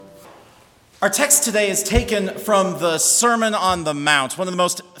Our text today is taken from the Sermon on the Mount, one of the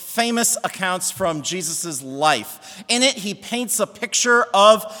most famous accounts from Jesus' life. In it, he paints a picture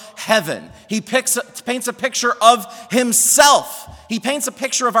of heaven. He paints a picture of himself. He paints a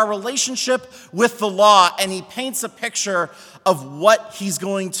picture of our relationship with the law, and he paints a picture of what he's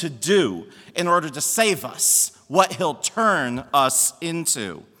going to do in order to save us, what he'll turn us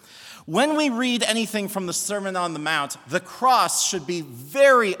into. When we read anything from the Sermon on the Mount, the cross should be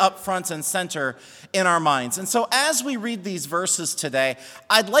very up front and center in our minds. And so as we read these verses today,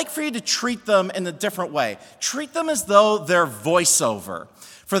 I'd like for you to treat them in a different way. Treat them as though they're voiceover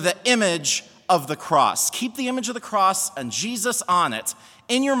for the image of the cross. Keep the image of the cross and Jesus on it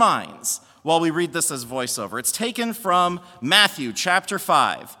in your minds while we read this as voiceover. It's taken from Matthew chapter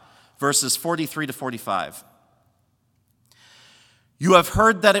 5, verses 43 to 45. You have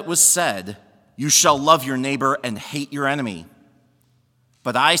heard that it was said, you shall love your neighbor and hate your enemy.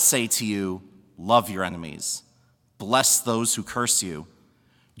 But I say to you, love your enemies. Bless those who curse you.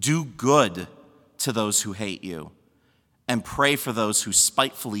 Do good to those who hate you. And pray for those who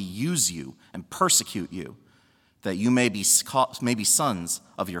spitefully use you and persecute you, that you may be sons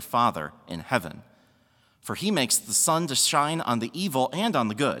of your Father in heaven. For he makes the sun to shine on the evil and on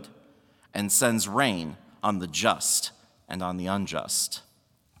the good, and sends rain on the just and on the unjust.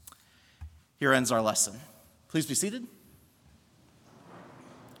 Here ends our lesson. Please be seated.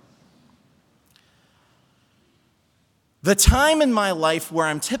 The time in my life where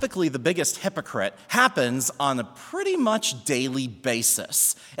I'm typically the biggest hypocrite happens on a pretty much daily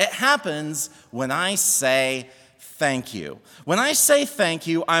basis. It happens when I say thank you. When I say thank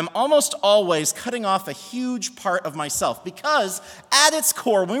you, I'm almost always cutting off a huge part of myself because at its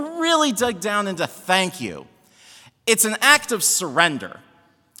core, when we really dig down into thank you, it's an act of surrender.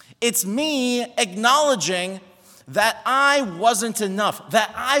 It's me acknowledging that I wasn't enough,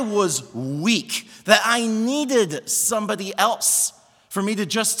 that I was weak, that I needed somebody else for me to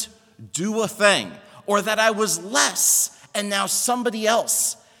just do a thing, or that I was less and now somebody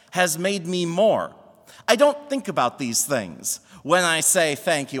else has made me more. I don't think about these things when I say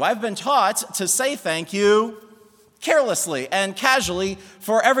thank you. I've been taught to say thank you carelessly and casually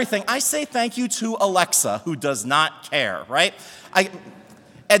for everything. I say thank you to Alexa, who does not care, right?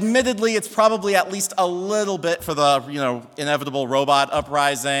 Admittedly, it's probably at least a little bit for the, inevitable robot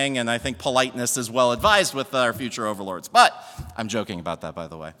uprising, and I think politeness is well advised with our future overlords. But I'm joking about that, by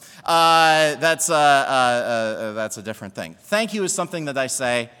the way. That's a different thing. Thank you is something that I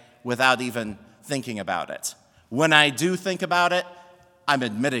say without even thinking about it. When I do think about it, I'm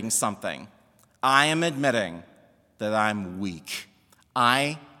admitting something. I am admitting that I'm weak.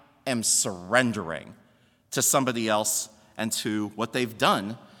 I am surrendering to somebody else and to what they've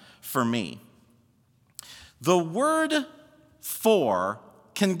done for me. The word for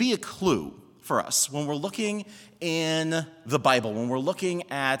can be a clue for us when we're looking in the Bible, when we're looking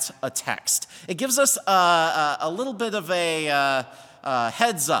at a text. It gives us a little bit of a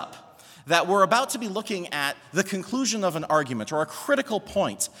heads up that we're about to be looking at the conclusion of an argument or a critical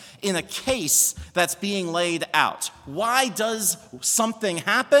point in a case that's being laid out. Why does something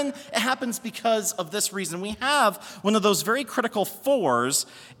happen? It happens because of this reason. We have one of those very critical fors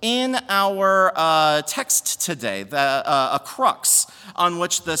in our text today, a crux on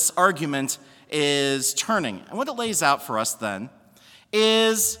which this argument is turning. And what it lays out for us then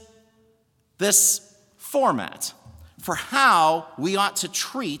is this format for how we ought to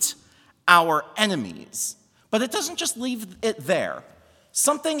treat our enemies. But it doesn't just leave it there.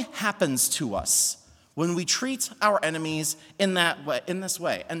 Something happens to us when we treat our enemies in this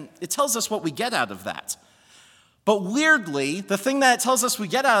way. And it tells us what we get out of that. But weirdly, the thing that it tells us we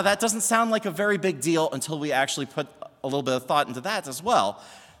get out of that doesn't sound like a very big deal until we actually put a little bit of thought into that as well.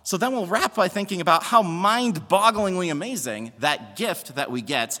 So then we'll wrap by thinking about how mind-bogglingly amazing that gift that we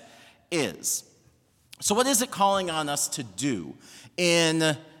get is. So what is it calling on us to do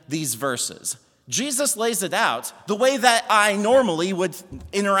in these verses? Jesus lays it out the way that I normally would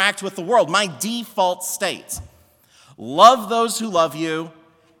interact with the world, my default state. Love those who love you,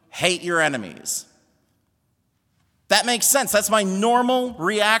 hate your enemies. That makes sense. That's my normal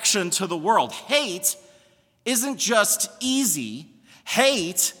reaction to the world. Hate isn't just easy.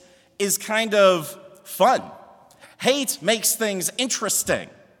 Hate is kind of fun. Hate makes things interesting.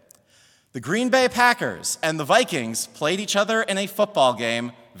 The Green Bay Packers and the Vikings played each other in a football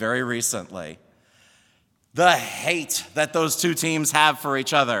game very recently. The hate that those two teams have for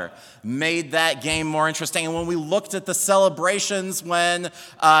each other made that game more interesting. And when we looked at the celebrations when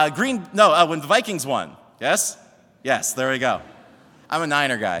the Vikings won, yes, there we go. I'm a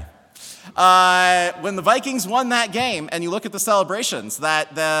Niner guy. When the Vikings won that game, and you look at the celebrations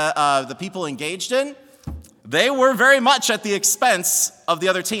that the people engaged in, they were very much at the expense of the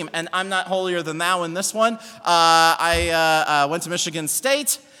other team. And I'm not holier than thou in this one. I went to Michigan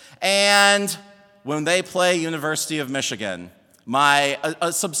State, and when they play University of Michigan,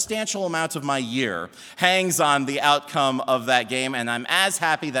 a substantial amount of my year hangs on the outcome of that game, and I'm as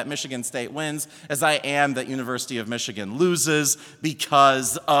happy that Michigan State wins as I am that University of Michigan loses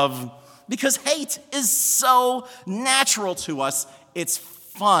because hate is so natural to us. It's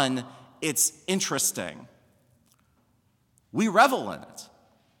fun. It's interesting. We revel in it.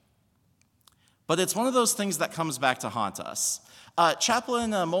 But it's one of those things that comes back to haunt us.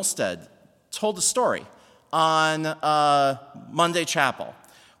 Chaplain Molstead told a story on Monday Chapel,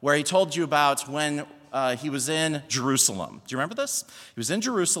 where he told you about when he was in Jerusalem. Do you remember this? He was in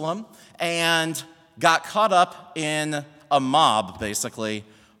Jerusalem and got caught up in a mob, basically,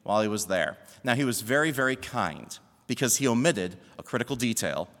 while he was there. Now, he was very, very kind because he omitted a critical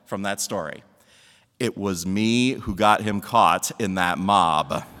detail from that story. It was me who got him caught in that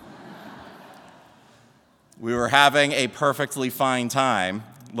mob. We were having a perfectly fine time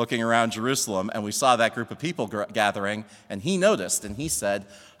looking around Jerusalem, and we saw that group of people gathering, and he noticed, and he said,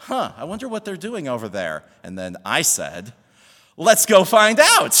 I wonder what they're doing over there. And then I said, let's go find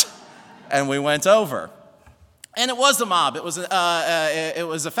out. And we went over. And it was a mob. It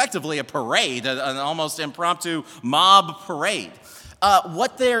was effectively a parade, an almost impromptu mob parade.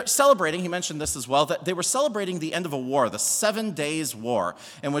 What they're celebrating, he mentioned this as well, that they were celebrating the end of a war, the 7 Days War,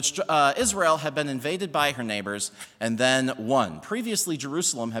 in which Israel had been invaded by her neighbors and then won. Previously,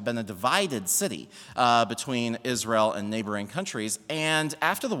 Jerusalem had been a divided city between Israel and neighboring countries, and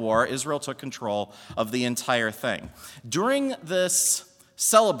after the war, Israel took control of the entire thing. During this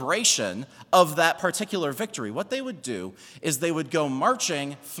celebration of that particular victory, what they would do is they would go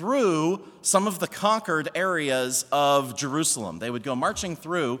marching through some of the conquered areas of Jerusalem. They would go marching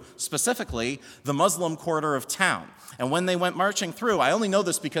through, specifically, the Muslim quarter of town. And when they went marching through, I only know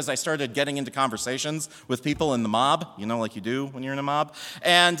this because I started getting into conversations with people in the mob, like you do when you're in a mob.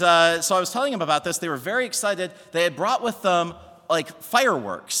 And so I was telling them about this. They were very excited. They had brought with them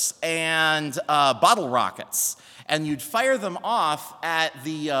fireworks and bottle rockets. And you'd fire them off at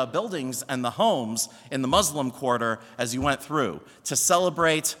the buildings and the homes in the Muslim quarter as you went through to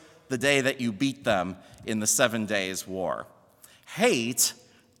celebrate the day that you beat them in the 7 Days War. Hate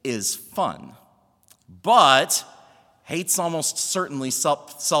is fun, but hate's almost certainly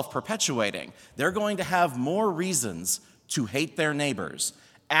self-perpetuating. They're going to have more reasons to hate their neighbors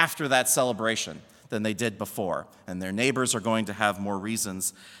after that celebration than they did before, and their neighbors are going to have more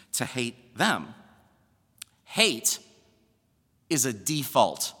reasons to hate them. Hate is a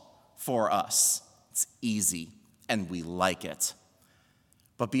default for us. It's easy, and we like it.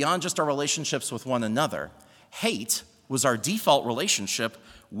 But beyond just our relationships with one another, hate was our default relationship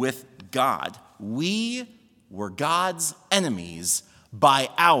with God. We were God's enemies by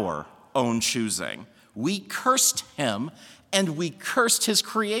our own choosing. We cursed him, and we cursed his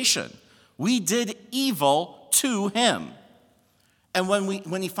creation. We did evil to him. And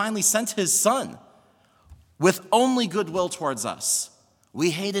when he finally sent his son, with only goodwill towards us, we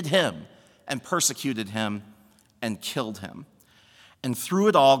hated him and persecuted him and killed him. And through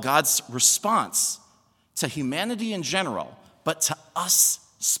it all, God's response to humanity in general, but to us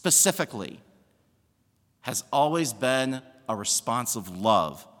specifically, has always been a response of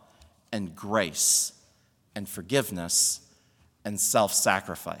love and grace and forgiveness and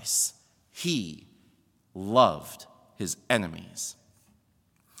self-sacrifice. He loved his enemies.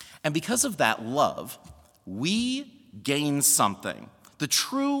 And because of that love, we gain something. The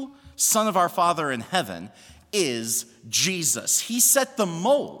true Son of our Father in heaven is Jesus. He set the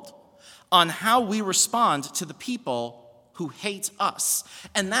mold on how we respond to the people who hate us.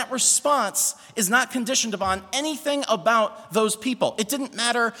 And that response is not conditioned upon anything about those people. It didn't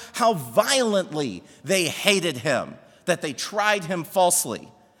matter how violently they hated him, that they tried him falsely,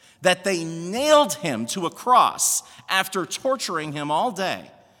 that they nailed him to a cross after torturing him all day,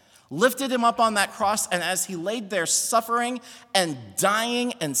 lifted him up on that cross, and as he laid there suffering and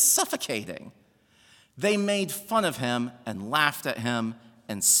dying and suffocating, they made fun of him and laughed at him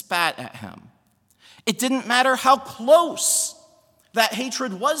and spat at him. It didn't matter how close that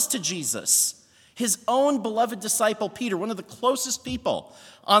hatred was to Jesus. His own beloved disciple Peter, one of the closest people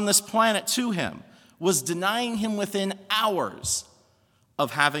on this planet to him, was denying him within hours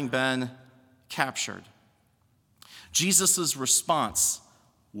of having been captured. Jesus' response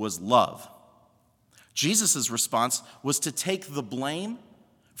was love. Jesus' response was to take the blame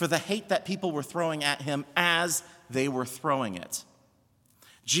for the hate that people were throwing at him as they were throwing it.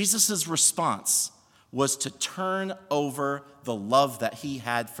 Jesus' response was to turn over the love that he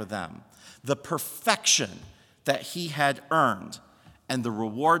had for them, the perfection that he had earned, and the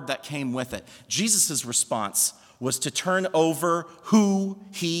reward that came with it. Jesus' response was to turn over who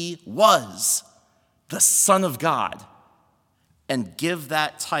he was, the Son of God, and give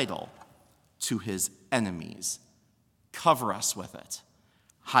that title to his enemies. Cover us with it.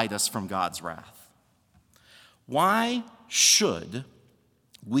 Hide us from God's wrath. Why should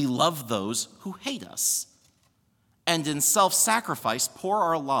we love those who hate us and in self-sacrifice pour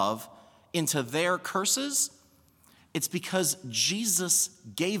our love into their curses? It's because Jesus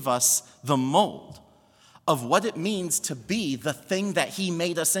gave us the mold of what it means to be the thing that he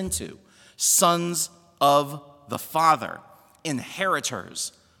made us into, sons of the Father,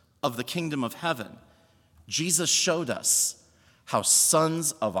 inheritors of the kingdom of heaven. Jesus showed us how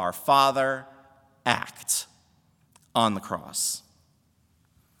sons of our Father act on the cross.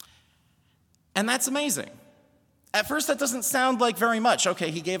 And that's amazing. At first, that doesn't sound like very much.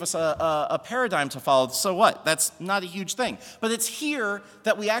 Okay, he gave us a paradigm to follow. So what? That's not a huge thing. But it's here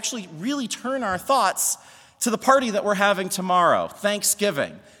that we actually really turn our thoughts to the party that we're having tomorrow,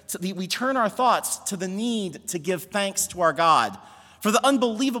 Thanksgiving. We turn our thoughts to the need to give thanks to our God for the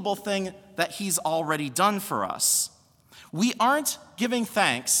unbelievable thing that he's already done for us. We aren't giving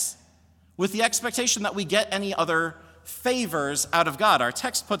thanks with the expectation that we get any other favors out of God. Our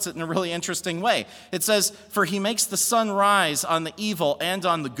text puts it in a really interesting way. It says, "For he makes the sun rise on the evil and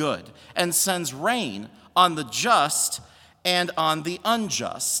on the good, and sends rain on the just and on the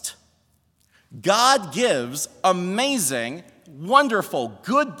unjust." God gives amazing, wonderful,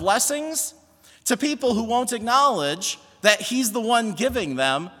 good blessings to people who won't acknowledge that he's the one giving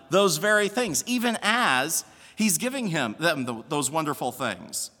them those very things, even as he's giving them those wonderful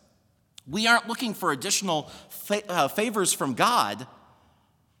things. We aren't looking for additional favors from God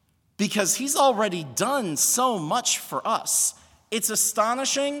because he's already done so much for us. It's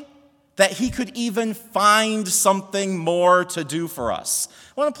astonishing that he could even find something more to do for us.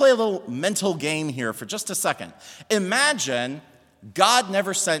 I want to play a little mental game here for just a second. Imagine God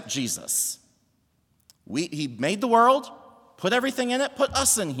never sent Jesus. He made the world, put everything in it, put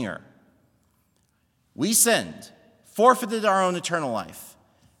us in here. We sinned, forfeited our own eternal life.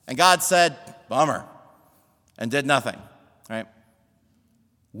 And God said, bummer, and did nothing, right?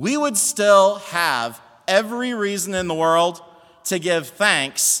 We would still have every reason in the world to give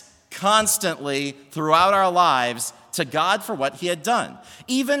thanks constantly throughout our lives to God for what he had done.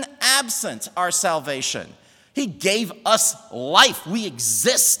 Even absent our salvation, he gave us life. We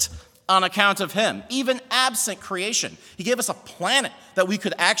exist on account of him. Even absent creation, he gave us a planet that we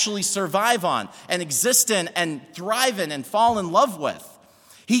could actually survive on and exist in and thrive in and fall in love with.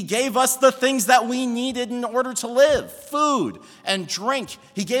 He gave us the things that we needed in order to live, food and drink.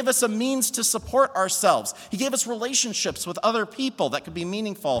 He gave us a means to support ourselves. He gave us relationships with other people that could be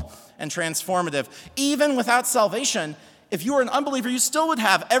meaningful and transformative. Even without salvation, if you were an unbeliever, you still would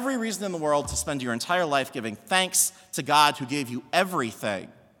have every reason in the world to spend your entire life giving thanks to God who gave you everything.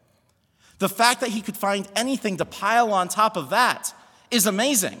 The fact that he could find anything to pile on top of that is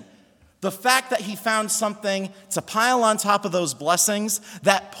amazing. The fact that he found something to pile on top of those blessings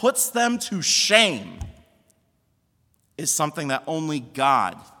that puts them to shame is something that only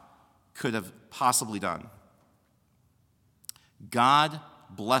God could have possibly done. God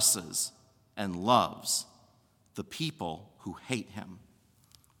blesses and loves the people who hate him.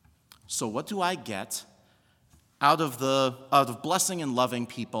 So what do I get out of blessing and loving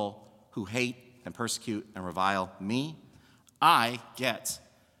people who hate and persecute and revile me? I get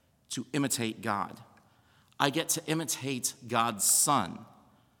to imitate God. I get to imitate God's Son.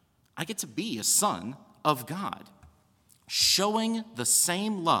 I get to be a son of God, showing the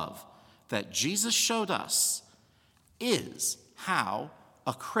same love that Jesus showed us is how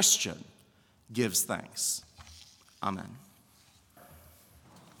a Christian gives thanks. Amen.